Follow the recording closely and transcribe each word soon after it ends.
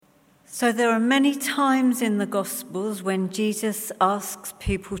So there are many times in the Gospels when Jesus asks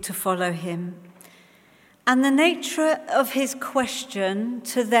people to follow him. And the nature of his question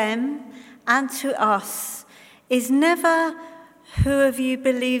to them and to us is never, "Who of you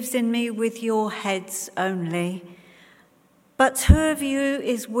believes in me with your heads only?" but "Who of you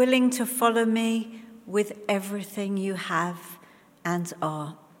is willing to follow me with everything you have and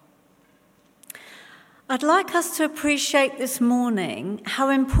are?" I'd like us to appreciate this morning how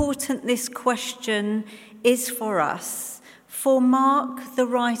important this question is for us, for Mark, the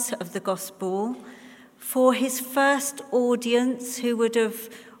writer of the Gospel, for his first audience who would have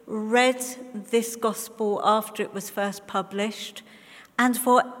read this Gospel after it was first published, and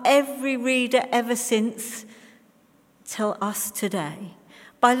for every reader ever since till us today,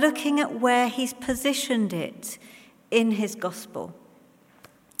 by looking at where he's positioned it in his Gospel.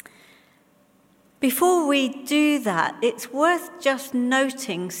 Before we do that, it's worth just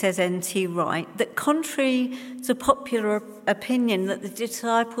noting, says N.T. Wright, that contrary to popular opinion that the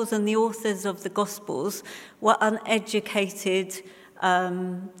disciples and the authors of the Gospels were uneducated,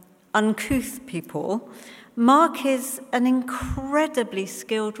 uncouth people, Mark is an incredibly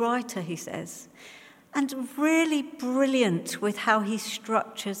skilled writer, he says, and really brilliant with how he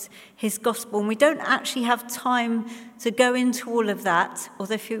structures his gospel. And we don't actually have time to go into all of that,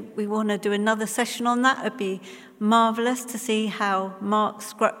 although if we want to do another session on that, it would be marvellous to see how Mark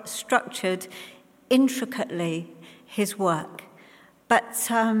structured intricately his work.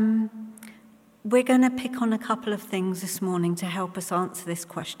 But we're going to pick on a couple of things this morning to help us answer this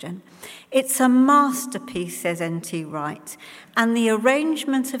question. It's a masterpiece, says N.T. Wright, and the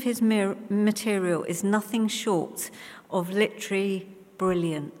arrangement of his material is nothing short of literary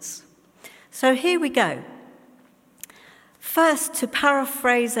brilliance. So here we go. First, to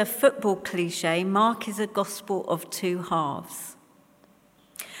paraphrase a football cliche, Mark is a gospel of two halves.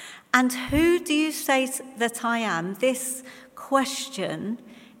 And who do you say that I am? This question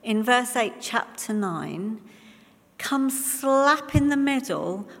in verse 8, chapter 9, comes slap in the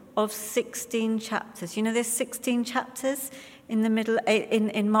middle of 16 chapters. You know, there's 16 chapters in the middle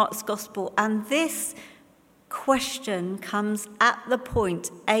in Mark's Gospel, and this question comes at the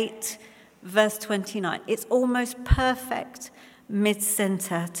point 8, verse 29. It's almost perfect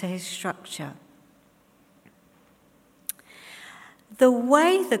mid-center to his structure. The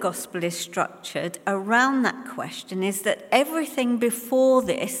way the gospel is structured around that question is that everything before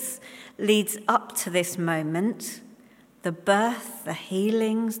this leads up to this moment: the birth, the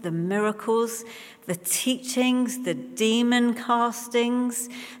healings, the miracles, the teachings, the demon castings,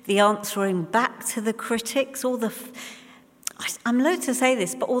 the answering back to the critics, I'm loath to say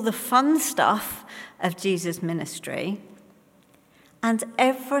this, but all the fun stuff of Jesus' ministry, and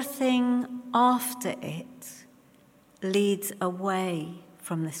everything after it leads away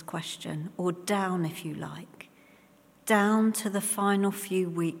from this question, or down, if you like, down to the final few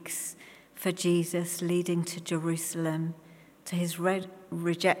weeks for Jesus, leading to Jerusalem, to his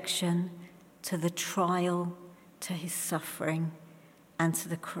rejection, to the trial, to his suffering, and to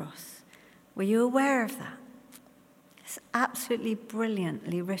the cross. Were you aware of that? It's absolutely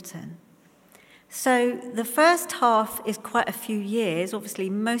brilliantly written. So the first half is quite a few years,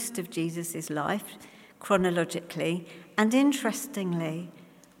 obviously most of Jesus' life, chronologically, and interestingly,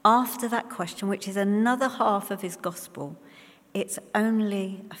 after that question, which is another half of his gospel, it's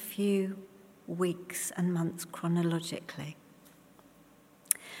only a few weeks and months chronologically.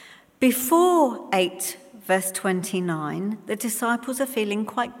 Before 8, verse 29, the disciples are feeling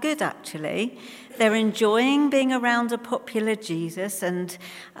quite good, actually. They're enjoying being around a popular Jesus, and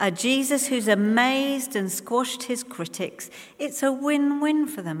a Jesus who's amazed and squashed his critics. It's a win-win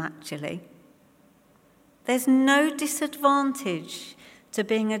for them, actually. There's no disadvantage to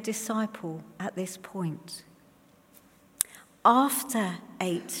being a disciple at this point. After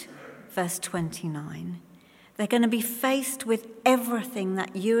 8, verse 29, they're going to be faced with everything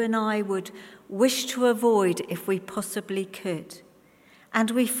that you and I would wish to avoid if we possibly could. And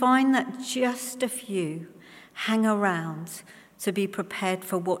we find that just a few hang around to be prepared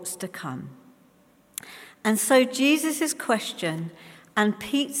for what's to come. And so Jesus' question and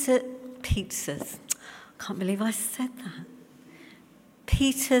Peter's, I can't believe I said that.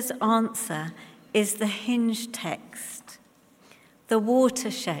 Peter's answer is the hinge text, the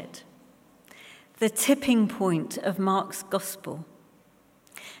watershed, the tipping point of Mark's gospel.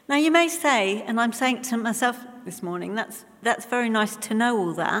 Now you may say, and I'm saying to myself this morning, that's very nice to know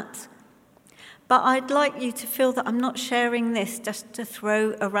all that, but I'd like you to feel that I'm not sharing this just to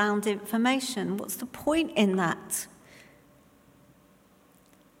throw around information. What's the point in that?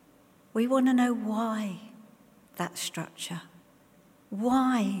 We want to know why that structure.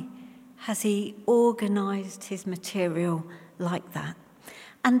 Why has he organised his material like that?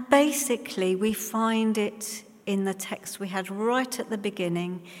 And basically, we find it in the text we had right at the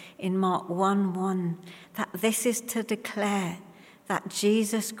beginning in Mark 1:1, that this is to declare that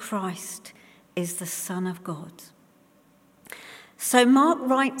Jesus Christ is the Son of God. So Mark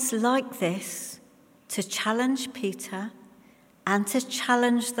writes like this to challenge Peter and to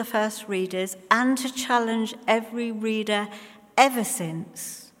challenge the first readers and to challenge every reader ever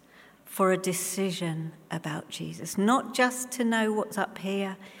since for a decision about Jesus. Not just to know what's up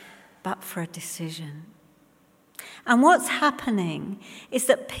here, but for a decision. And what's happening is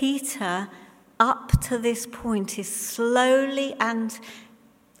that Peter, up to this point, is slowly and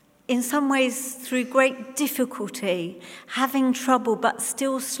in some ways through great difficulty, having trouble, but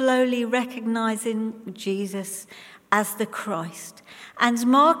still slowly recognizing Jesus as the Christ. And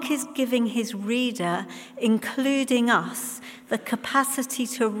Mark is giving his reader, including us, the capacity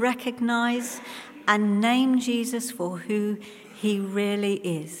to recognize and name Jesus for who he really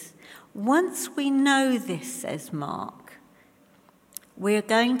is. Once we know this, says Mark, we're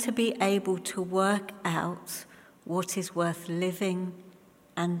going to be able to work out what is worth living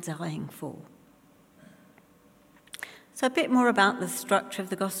and dying for. So a bit more about the structure of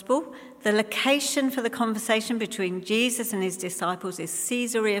the gospel. The location for the conversation between Jesus and his disciples is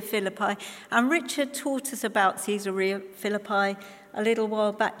Caesarea Philippi. And Richard taught us about Caesarea Philippi a little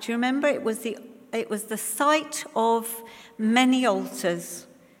while back. Do you remember? It was the site of many altars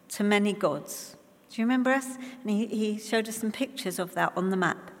to many gods. Do you remember us? And he showed us some pictures of that on the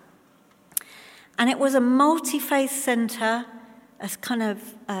map. And it was a multi-faith centre, as kind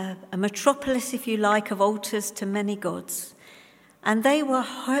of a metropolis, if you like, of altars to many gods. And they were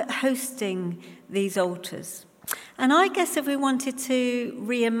hosting these altars. And I guess if we wanted to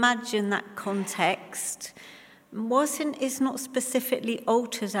reimagine that context, it's not specifically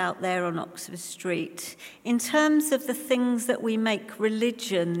altars out there on Oxford Street. In terms of the things that we make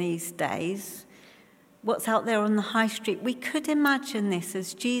religion these days, what's out there on the high street, we could imagine this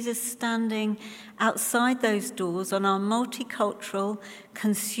as Jesus standing outside those doors on our multicultural,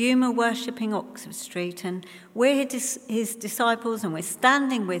 consumer-worshipping Oxford Street, and we're his disciples and we're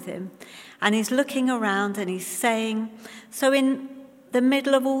standing with him, and he's looking around and he's saying, so in the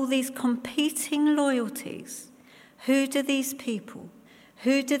middle of all these competing loyalties, who do these people,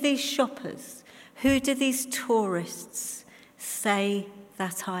 who do these shoppers, who do these tourists say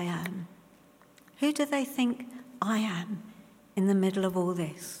that I am? Who do they think I am in the middle of all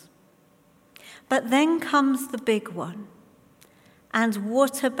this? But then comes the big one. And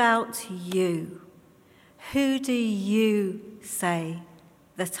what about you? Who do you say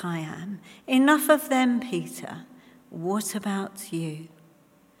that I am? Enough of them, Peter. What about you?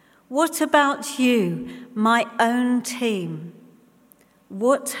 What about you, my own team?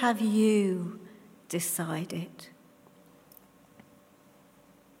 What have you decided?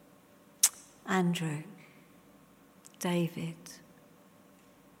 Andrew, David,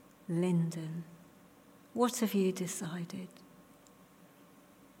 Lyndon, what have you decided?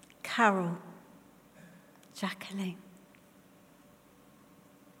 Carol, Jacqueline,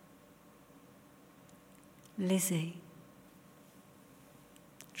 Lizzie,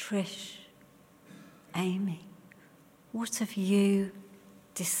 Trish, Amy, what have you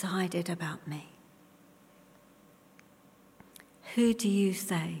decided about me? Who do you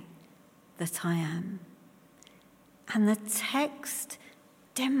say that I am? And the text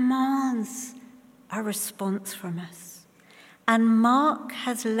demands a response from us. And Mark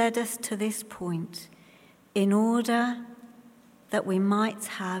has led us to this point in order that we might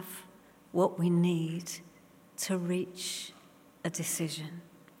have what we need to reach a decision.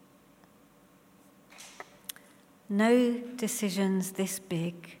 No decisions this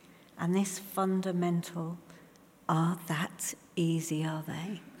big and this fundamental are that easy, are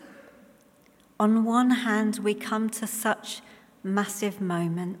they? On one hand, we come to such massive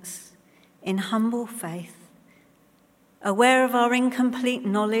moments in humble faith, aware of our incomplete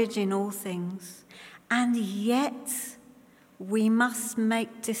knowledge in all things, and yet we must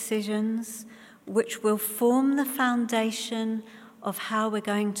make decisions which will form the foundation of how we're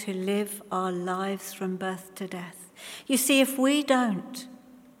going to live our lives from birth to death. You see, if we don't,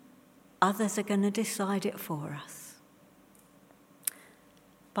 others are going to decide it for us.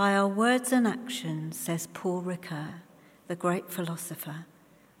 By our words and actions, says Paul Ricoeur, the great philosopher,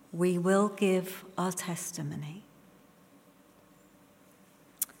 we will give our testimony.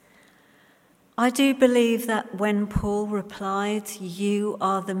 I do believe that when Paul replied, "You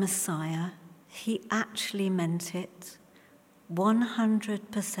are the Messiah," he actually meant it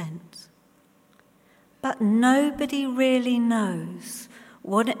 100%. But nobody really knows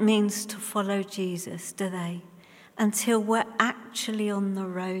what it means to follow Jesus, do they? Until we're actually on the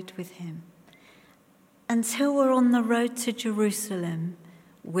road with him. Until we're on the road to Jerusalem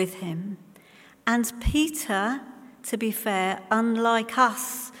with him. And Peter, to be fair, unlike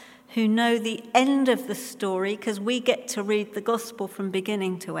us who know the end of the story, because we get to read the gospel from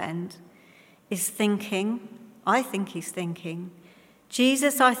beginning to end, is thinking, I think he's thinking,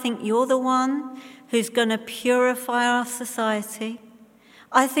 Jesus, I think you're the one who's going to purify our society.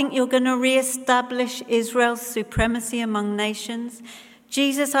 I think you're going to reestablish Israel's supremacy among nations.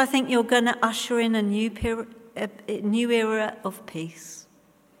 Jesus, I think you're going to usher in a new era of peace.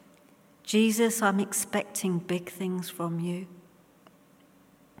 Jesus, I'm expecting big things from you.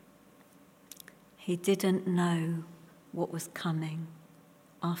 He didn't know what was coming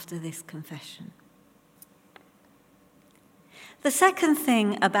after this confession. The second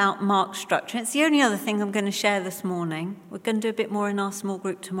thing about Mark's structure, it's the only other thing I'm going to share this morning, we're going to do a bit more in our small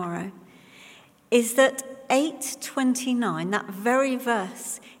group tomorrow, is that 8:29, that very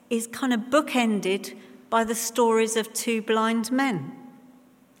verse, is kind of bookended by the stories of two blind men.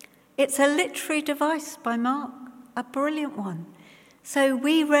 It's a literary device by Mark, a brilliant one. So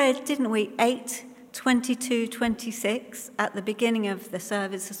we read, didn't we, 8:22-26 at the beginning of the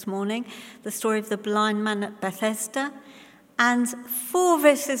service this morning, the story of the blind man at Bethesda. And 4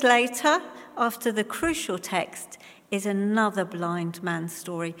 verses later, after the crucial text, is another blind man's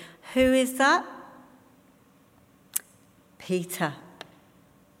story. Who is that? Peter.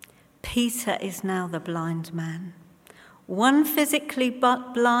 Peter is now the blind man. One physically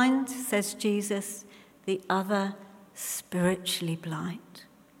blind, says Jesus, the other spiritually blind.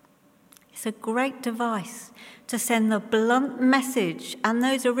 It's a great device to send the blunt message, and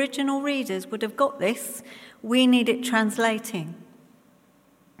those original readers would have got this. We need it translating.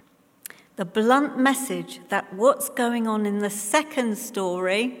 The blunt message that what's going on in the second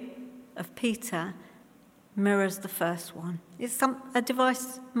story of Peter mirrors the first one. It's a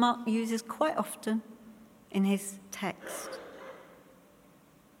device Mark uses quite often in his text.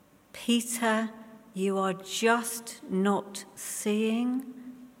 Peter, you are just not seeing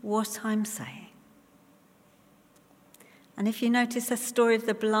what I'm saying. And if you notice the story of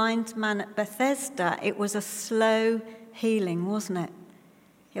the blind man at Bethesda, it was a slow healing, wasn't it?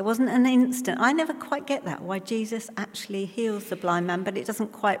 It wasn't an instant. I never quite get that, why Jesus actually heals the blind man, but it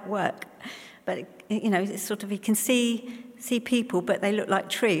doesn't quite work. But, it's sort of, he can see people, but they look like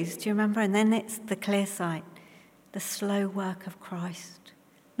trees. Do you remember? And then it's the clear sight, the slow work of Christ.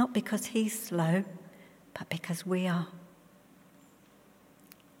 Not because he's slow, but because we are.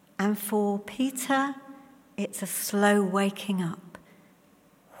 And for Peter, it's a slow waking up.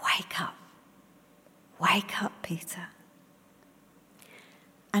 Wake up. Wake up, Peter.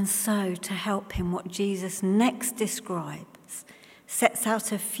 And so, to help him, what Jesus next describes sets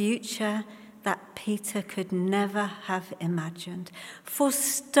out a future that Peter could never have imagined. For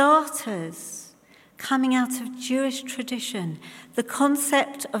starters, coming out of Jewish tradition, the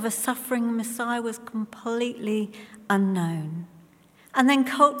concept of a suffering Messiah was completely unknown. And then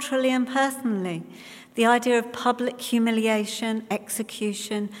culturally and personally, the idea of public humiliation,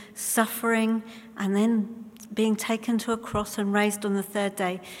 execution, suffering, and then being taken to a cross and raised on the third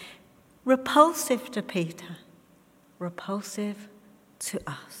day, repulsive to Peter, repulsive to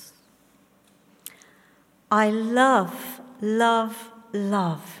us. I love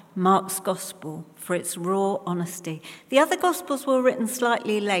Mark's gospel for its raw honesty. The other gospels were written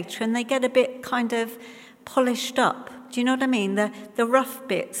slightly later and they get a bit kind of polished up. Do you know what I mean? The rough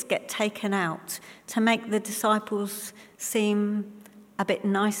bits get taken out to make the disciples seem a bit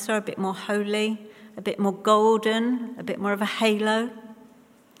nicer, a bit more holy, a bit more golden, a bit more of a halo.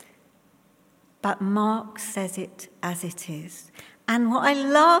 But Mark says it as it is. And what I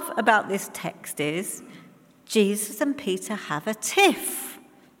love about this text is Jesus and Peter have a tiff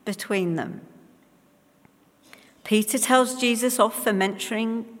between them. Peter tells Jesus off for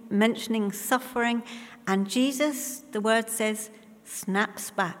mentioning suffering, and Jesus, the word says,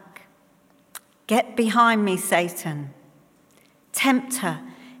 snaps back. Get behind me, Satan. Tempter,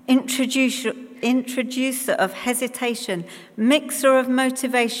 introducer of hesitation, mixer of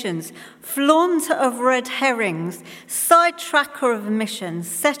motivations, flaunter of red herrings, sidetracker of missions,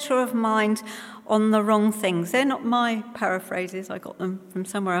 setter of mind on the wrong things. They're not my paraphrases, I got them from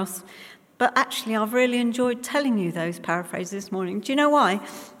somewhere else. But actually, I've really enjoyed telling you those paraphrases this morning. Do you know why?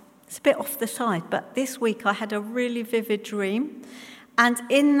 It's a bit off the side, but this week I had a really vivid dream. And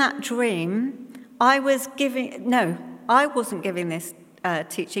in that dream, I wasn't giving this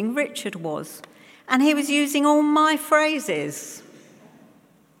teaching, Richard was. And he was using all my phrases.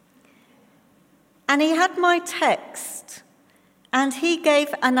 And he had my text. And he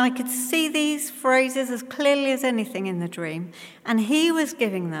gave, and I could see these phrases as clearly as anything in the dream, and he was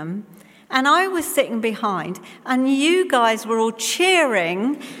giving them, and I was sitting behind, and you guys were all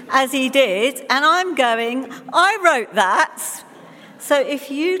cheering as he did, and I'm going, I wrote that. So if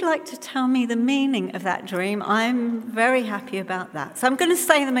you'd like to tell me the meaning of that dream, I'm very happy about that. So I'm going to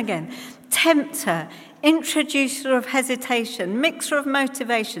say them again. Tempter, introducer of hesitation, mixer of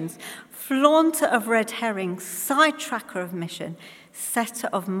motivations, flaunter of red herrings, sidetracker of mission, setter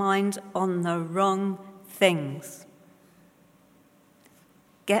of mind on the wrong things.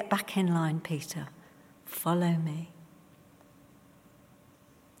 Get back in line, Peter. Follow me.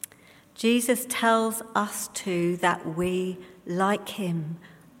 Jesus tells us too that we, like him,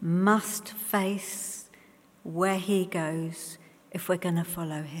 must face where he goes if we're going to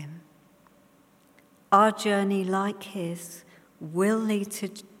follow him. Our journey, like his, will lead to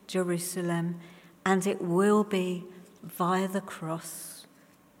Jerusalem, and it will be via the cross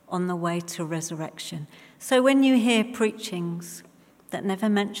on the way to resurrection. So when you hear preachings that never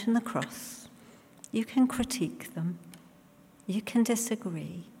mention the cross, you can critique them, you can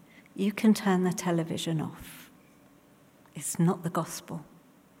disagree, you can turn the television off. It's not the gospel,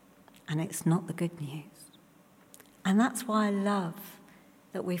 and it's not the good news. And that's why I love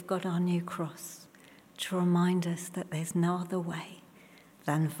that we've got our new cross, to remind us that there's no other way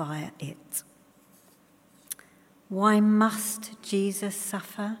than via it. Why must Jesus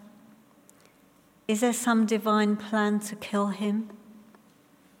suffer? Is there some divine plan to kill him?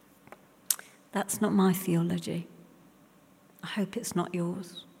 That's not my theology. I hope it's not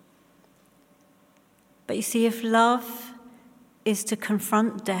yours. But you see, if love is to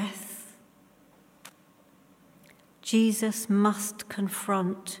confront death, Jesus must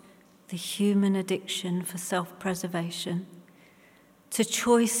confront the human addiction for self-preservation, to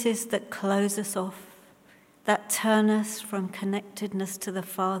choices that close us off, that turn us from connectedness to the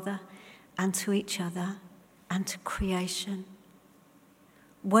Father and to each other and to creation.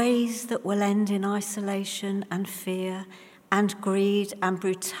 Ways that will end in isolation and fear and greed and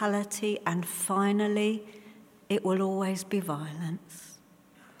brutality, and finally, it will always be violence.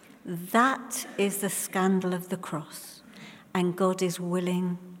 That is the scandal of the cross, and God is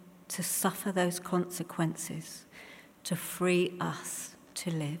willing to suffer those consequences to free us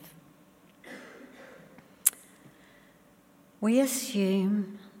to live. We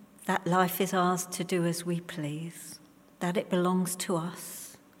assume that life is ours to do as we please, that it belongs to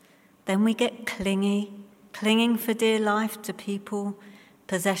us. Then we get clinging for dear life to people,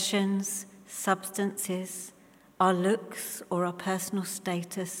 possessions, substances, our looks or our personal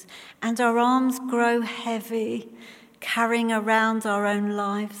status, and our arms grow heavy, carrying around our own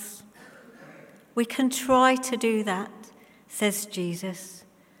lives. We can try to do that, says Jesus,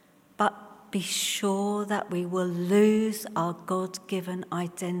 but be sure that we will lose our God-given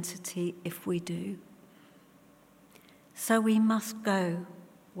identity if we do. So we must go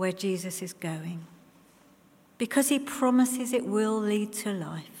where Jesus is going, because he promises it will lead to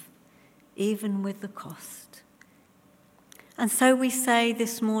life, even with the cost. And so we say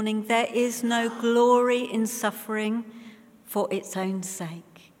this morning, there is no glory in suffering for its own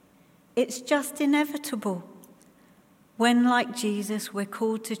sake. It's just inevitable. When, like Jesus, we're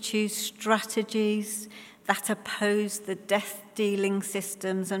called to choose strategies that oppose the death-dealing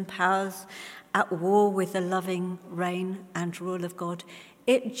systems and powers at war with the loving reign and rule of God,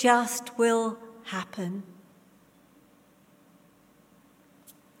 it just will happen.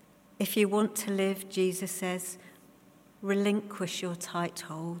 If you want to live, Jesus says, relinquish your tight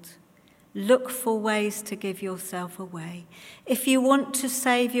hold. Look for ways to give yourself away. If you want to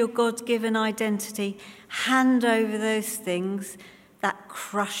save your God-given identity, hand over those things that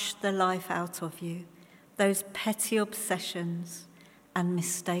crush the life out of you, those petty obsessions and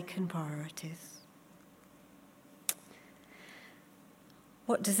mistaken priorities.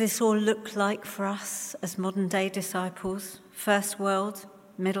 What does this all look like for us as modern-day disciples? First world,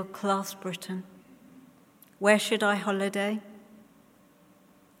 middle-class Britain. Where should I holiday?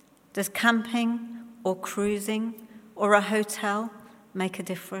 Does camping or cruising or a hotel make a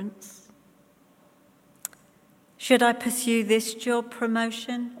difference? Should I pursue this job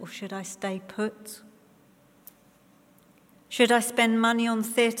promotion or should I stay put? Should I spend money on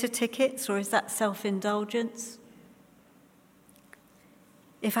theatre tickets or is that self-indulgence?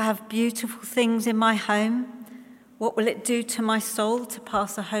 If I have beautiful things in my home, what will it do to my soul to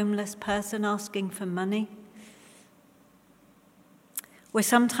pass a homeless person asking for money? We're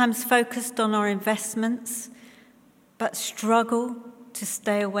sometimes focused on our investments, but struggle to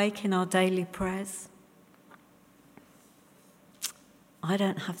stay awake in our daily prayers. I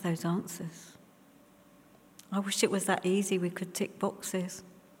don't have those answers. I wish it was that easy we could tick boxes.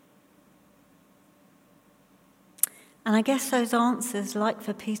 And I guess those answers, like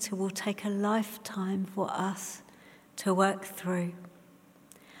for Peter, will take a lifetime for us to work through.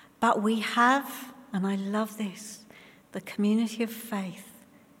 But we have, and I love this, the community of faith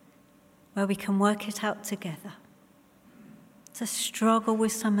where we can work it out together. To struggle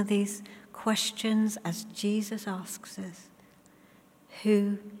with some of these questions as Jesus asks us,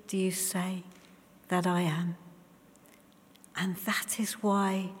 who do you say that I am? And that is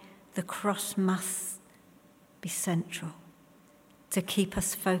why the cross must be central, to keep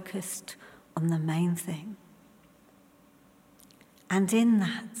us focused on the main thing. And in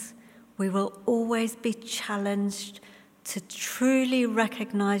that, we will always be challenged to truly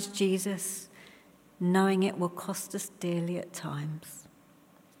recognize Jesus, knowing it will cost us dearly at times.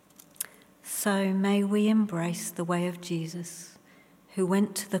 So may we embrace the way of Jesus, who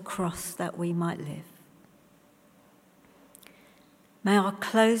went to the cross that we might live. May our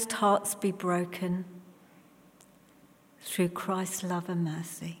closed hearts be broken through Christ's love and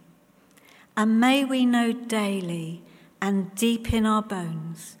mercy. And may we know daily and deep in our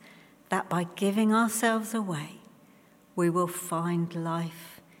bones that by giving ourselves away, we will find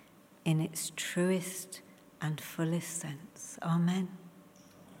life in its truest and fullest sense. Amen.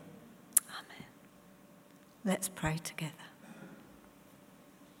 Amen. Let's pray together.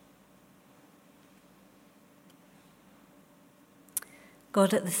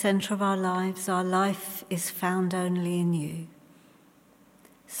 God, at the centre of our life is found only in you.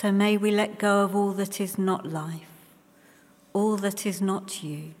 So may we let go of all that is not life, all that is not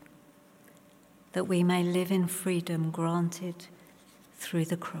you, that we may live in freedom granted through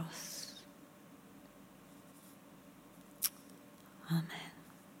the cross. Amen.